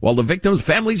 While the victims'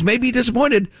 families may be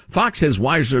disappointed, Foxx has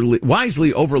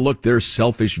wisely overlooked their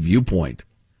selfish viewpoint.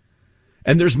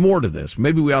 And there's more to this.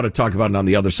 Maybe we ought to talk about it on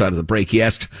the other side of the break. He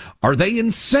asks, are they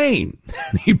insane?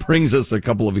 And he brings us a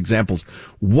couple of examples.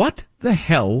 What the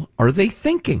hell are they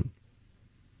thinking?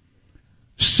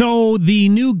 So the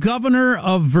new governor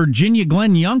of Virginia,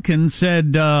 Glenn Youngkin,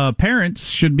 said parents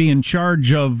should be in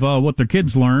charge of what their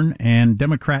kids learn, and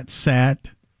Democrats sat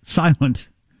silent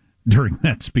during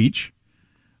that speech.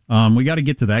 We got to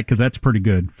get to that because that's pretty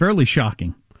good. Fairly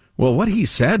shocking. Well, what he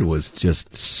said was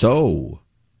just so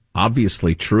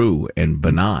obviously true and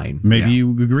benign. Maybe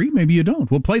you agree, maybe you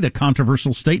don't. We'll play the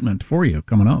controversial statement for you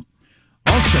coming up.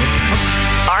 Also,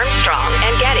 Armstrong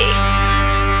and Getty.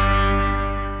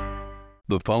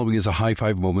 The following is a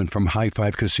high-five moment from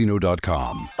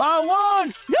highfivecasino.com. I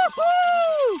won!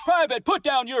 Yahoo! Private, put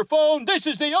down your phone. This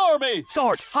is the Army.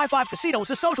 Sarge, High Five Casino is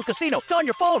a social casino. It's on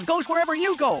your phone. Goes wherever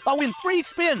you go. I win free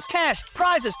spins, cash,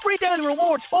 prizes, free daily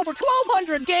rewards, over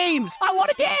 1,200 games. I won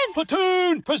again.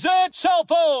 Platoon, present cell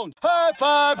phone. High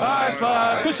Five. High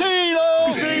Five. Casino.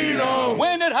 Casino.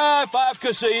 Win at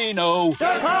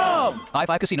highfivecasino.com. High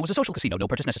Five Casino is a social casino. No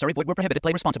purchase necessary. Void where prohibited.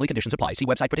 Play responsibly. Conditions apply. See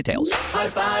website for details. High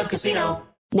Five Casino.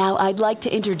 Now I'd like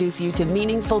to introduce you to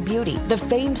Meaningful Beauty, the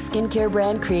famed skincare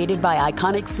brand created by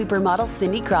iconic supermodel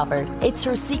Cindy Crawford. It's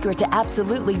her secret to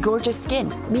absolutely gorgeous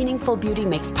skin. Meaningful Beauty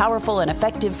makes powerful and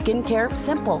effective skincare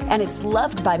simple, and it's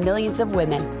loved by millions of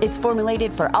women. It's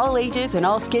formulated for all ages and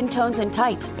all skin tones and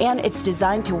types, and it's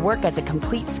designed to work as a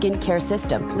complete skincare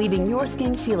system, leaving your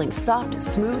skin feeling soft,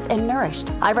 smooth, and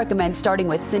nourished. I recommend starting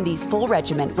with Cindy's full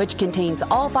regimen, which contains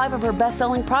all 5 of her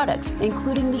best-selling products,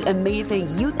 including the amazing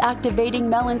youth-activating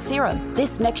Melon Serum.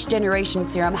 This next-generation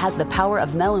serum has the power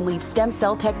of melon leaf stem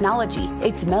cell technology.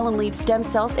 It's melon leaf stem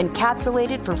cells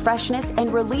encapsulated for freshness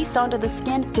and released onto the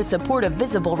skin to support a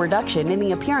visible reduction in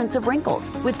the appearance of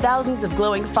wrinkles. With thousands of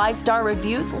glowing 5-star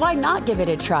reviews, why not give it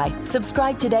a try?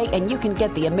 Subscribe today and you can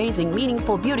get the amazing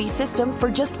Meaningful Beauty system for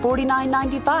just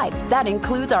 $49.95. That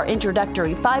includes our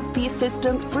introductory 5-piece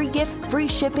system, free gifts, free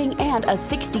shipping, and a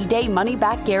 60-day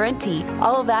money-back guarantee.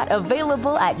 All of that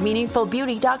available at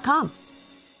meaningfulbeauty.com.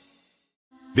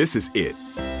 This is it.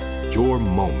 Your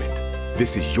moment.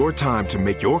 This is your time to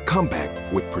make your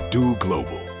comeback with Purdue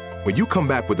Global. When you come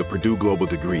back with a Purdue Global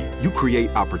degree, you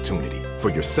create opportunity for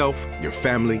yourself, your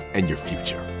family, and your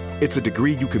future. It's a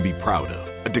degree you can be proud of,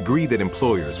 a degree that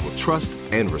employers will trust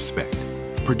and respect.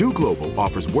 Purdue Global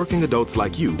offers working adults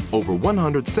like you over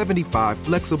 175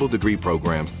 flexible degree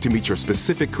programs to meet your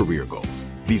specific career goals.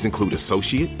 These include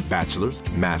associate, bachelor's,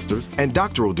 master's, and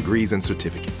doctoral degrees and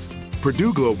certificates.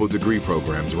 Purdue Global degree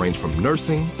programs range from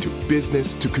nursing to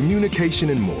business to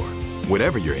communication and more.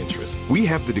 Whatever your interest, we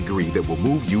have the degree that will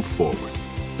move you forward.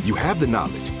 You have the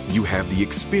knowledge, you have the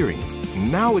experience.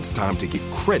 Now it's time to get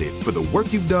credit for the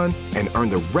work you've done and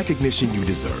earn the recognition you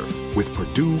deserve with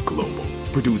Purdue Global,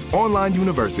 Purdue's online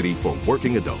university for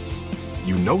working adults.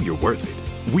 You know you're worth it.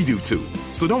 We do too.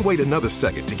 So don't wait another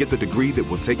second to get the degree that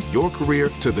will take your career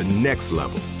to the next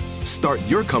level. Start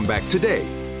your comeback today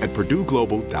at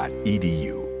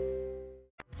purdueglobal.edu.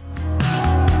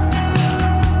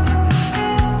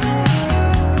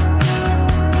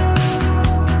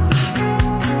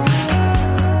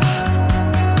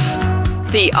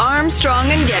 The Armstrong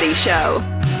and Getty Show.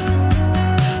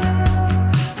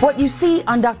 What you see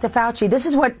on Dr. Fauci, this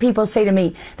is what people say to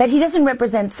me, that he doesn't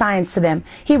represent science to them.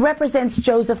 He represents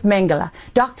Joseph Mengele.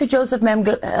 Dr. Joseph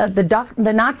Mengele,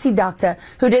 the Nazi doctor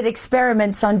who did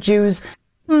experiments on Jews.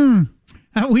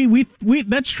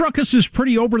 That struck us as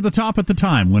pretty over the top at the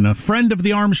time when a friend of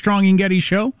the Armstrong and Getty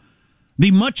show,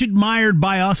 the much admired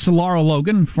by us Laura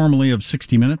Logan, formerly of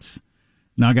 60 Minutes,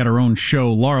 now got her own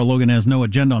show. Laura Logan Has No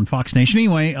Agenda on Fox Nation.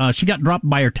 Anyway, she got dropped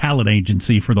by her talent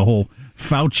agency for the whole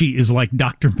Fauci is like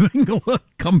Dr. Mengele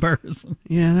comparison.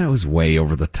 Yeah, that was way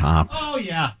over the top. Oh,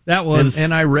 yeah, that was.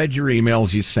 And I read your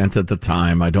emails you sent at the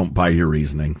time. I don't buy your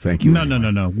reasoning. Thank you.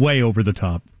 No. Way over the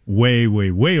top. Way,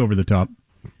 way, way over the top.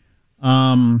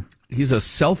 He's a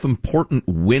self-important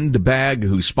windbag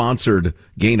who sponsored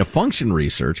gain-of-function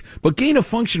research, but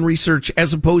gain-of-function research,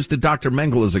 as opposed to Dr.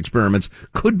 Mengele's experiments,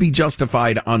 could be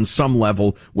justified on some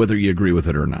level, whether you agree with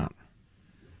it or not.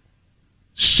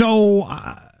 So,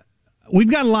 we've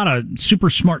got a lot of super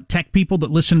smart tech people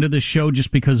that listen to this show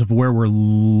just because of where we're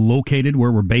located,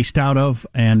 where we're based out of,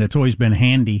 and it's always been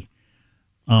handy.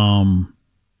 And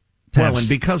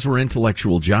because we're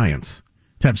intellectual giants.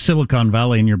 To have Silicon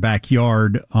Valley in your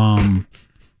backyard. The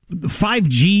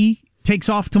 5G takes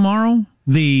off tomorrow,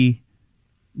 the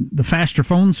faster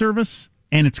phone service,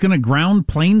 and it's going to ground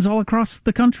planes all across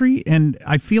the country. And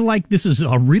I feel like this is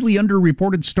a really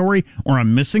underreported story, or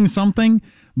I'm missing something.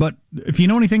 But if you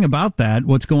know anything about that,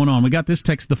 what's going on? We got this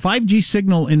text. The 5G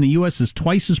signal in the U.S. is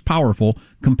twice as powerful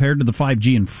compared to the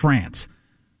 5G in France.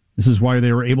 This is why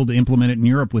they were able to implement it in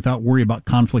Europe without worry about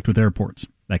conflict with airports.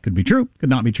 That could be true, could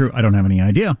not be true. I don't have any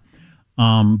idea.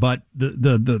 But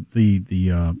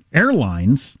the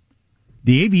airlines,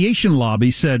 the aviation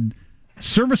lobby said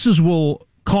services will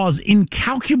cause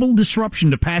incalculable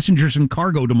disruption to passengers and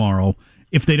cargo tomorrow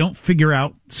if they don't figure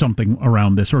out something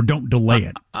around this or don't delay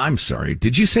it. I'm sorry.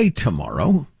 Did you say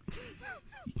tomorrow?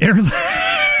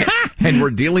 And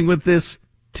we're dealing with this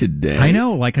today. I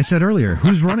know. Like I said earlier,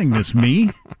 who's running this?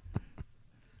 Me?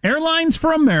 Airlines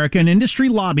for America, an industry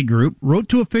lobby group, wrote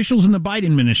to officials in the Biden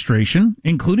administration,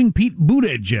 including Pete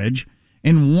Buttigieg,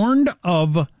 and warned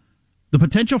of the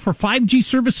potential for 5G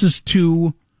services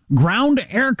to ground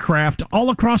aircraft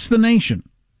all across the nation.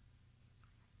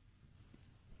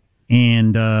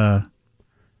 And so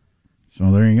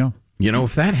there you go. You know,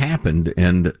 if that happened,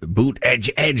 and boot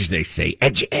edge, they say,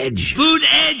 edge. Boot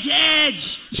edge.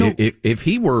 So if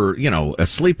he were,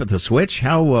 asleep at the switch,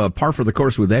 how par for the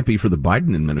course would that be for the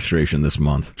Biden administration this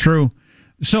month? True.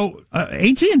 So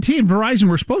AT&T and Verizon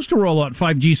were supposed to roll out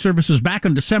 5G services back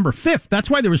on December 5th. That's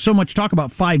why there was so much talk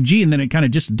about 5G, and then it kind of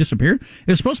just disappeared. It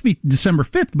was supposed to be December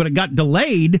 5th, but it got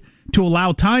delayed to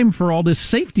allow time for all this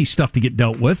safety stuff to get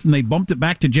dealt with, and they bumped it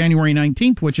back to January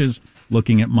 19th, which is,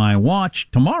 looking at my watch,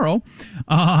 tomorrow.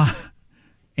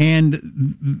 And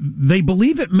they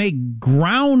believe it may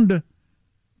ground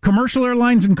commercial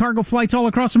airlines and cargo flights all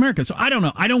across America. So I don't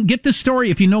know. I don't get this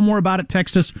story. If you know more about it,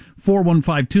 text us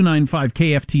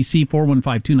 415-295-KFTC,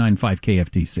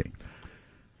 415-295-KFTC.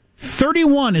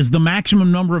 31 is the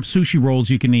maximum number of sushi rolls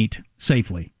you can eat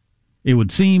safely. It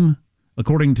would seem,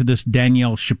 according to this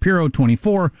Danielle Shapiro,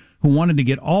 24, who wanted to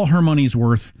get all her money's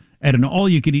worth at an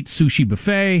all-you-could-eat sushi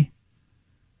buffet.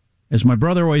 As my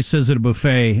brother always says at a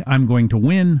buffet, I'm going to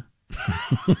win.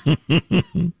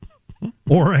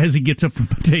 Or as he gets up from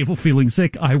the table feeling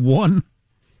sick, I won.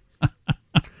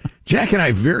 Jack and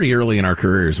I, very early in our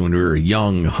careers, when we were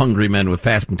young, hungry men with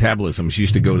fast metabolisms,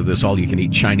 used to go to this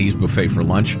all-you-can-eat Chinese buffet for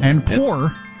lunch. And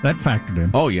poor, that factored in.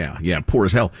 Oh, yeah, poor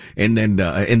as hell. And then,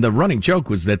 and the running joke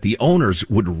was that the owners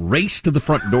would race to the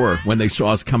front door when they saw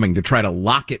us coming to try to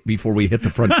lock it before we hit the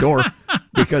front door,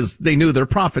 because they knew their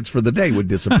profits for the day would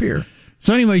disappear.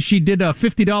 So anyway, she did a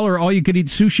 $50 all-you-could-eat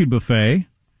sushi buffet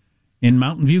in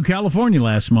Mountain View, California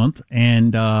last month,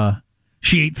 and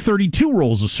she ate 32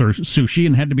 rolls of sushi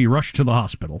and had to be rushed to the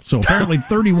hospital. So apparently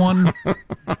 31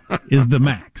 is the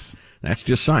max. That's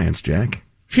just science, Jack.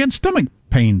 She had stomach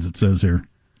pains, it says here.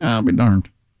 I'll be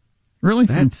darned. Really?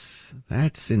 That's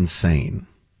insane.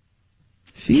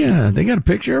 She, they got a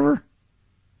picture of her?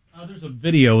 There's a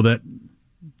video that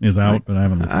is out, but I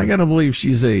haven't. I got to believe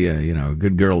she's a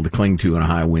good girl to cling to in a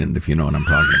high wind, if you know what I'm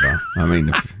talking about. I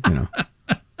mean,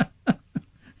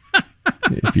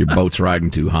 if your boat's riding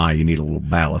too high, you need a little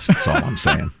ballast. That's all I'm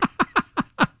saying.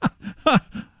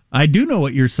 I do know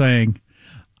what you're saying.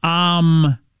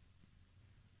 I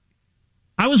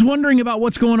was wondering about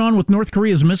what's going on with North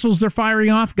Korea's missiles they're firing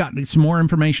off. Got some more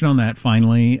information on that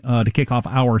finally to kick off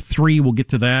hour 3. We'll get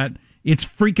to that. It's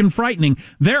freaking frightening.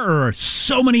 There are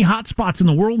so many hot spots in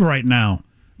the world right now.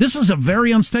 This is a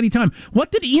very unsteady time.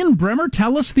 What did Ian Bremmer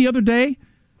tell us the other day?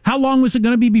 How long was it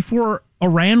going to be before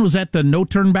Iran was at the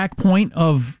no-turn-back point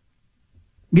of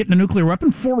getting a nuclear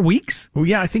weapon? 4 weeks? Well,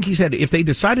 yeah, I think he said if they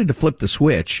decided to flip the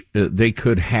switch, they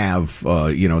could have,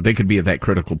 they could be at that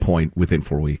critical point within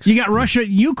 4 weeks. You got Russia,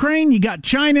 Ukraine, you got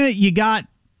China, you got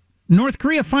North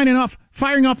Korea firing off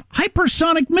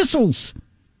hypersonic missiles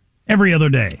every other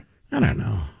day. I don't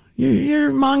know.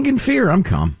 You're monging fear. I'm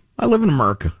calm. I live in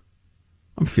America.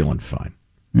 I'm feeling fine.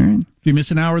 All right. If you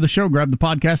miss an hour of the show, grab the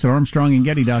podcast at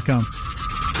ArmstrongandGetty.com.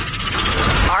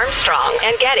 Armstrong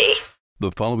and Getty. The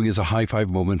following is a high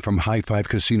five moment from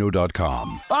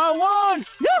highfivecasino.com. I won!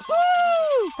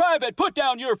 Yahoo! Private, put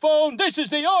down your phone. This is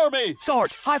the Army.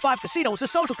 Sarge, High Five Casino is a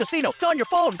social casino. It's on your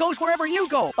phone. Goes wherever you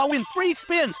go. I win free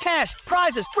spins, cash,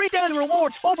 prizes, free daily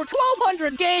rewards, over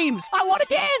 1,200 games. I won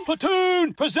again.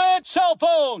 Platoon, present cell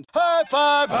phone. High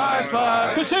Five. High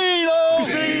Five. Casino.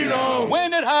 Casino.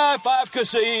 Win at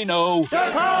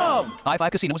highfivecasino.com. High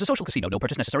Five Casino is a social casino. No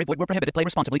purchase necessary. Void where prohibited. Play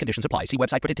responsibly. Conditions apply. See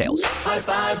website for details. High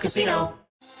Five Casino.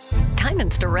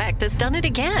 Diamonds Direct has done it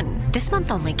again. This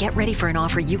month only, get ready for an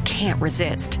offer you can't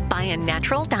resist. Buy a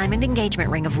natural diamond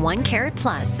engagement ring of 1 carat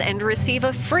plus and receive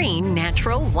a free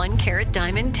natural 1 carat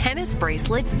diamond tennis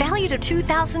bracelet valued at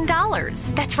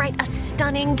 $2,000. That's right, a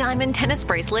stunning diamond tennis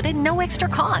bracelet at no extra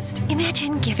cost.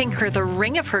 Imagine giving her the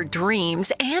ring of her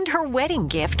dreams and her wedding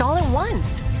gift all at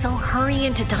once. So hurry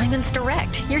into Diamonds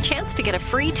Direct. Your chance to get a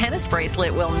free tennis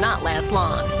bracelet will not last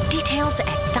long. Details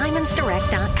at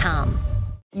diamondsdirect.com.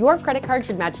 Your credit card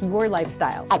should match your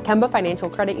lifestyle. At Kemba Financial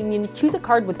Credit Union, choose a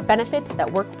card with benefits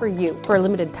that work for you. For a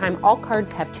limited time, all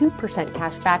cards have 2%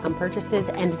 cash back on purchases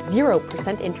and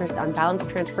 0% interest on balance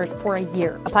transfers for a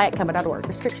year. Apply at Kemba.org.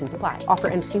 Restrictions apply. Offer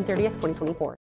ends June 30th, 2024.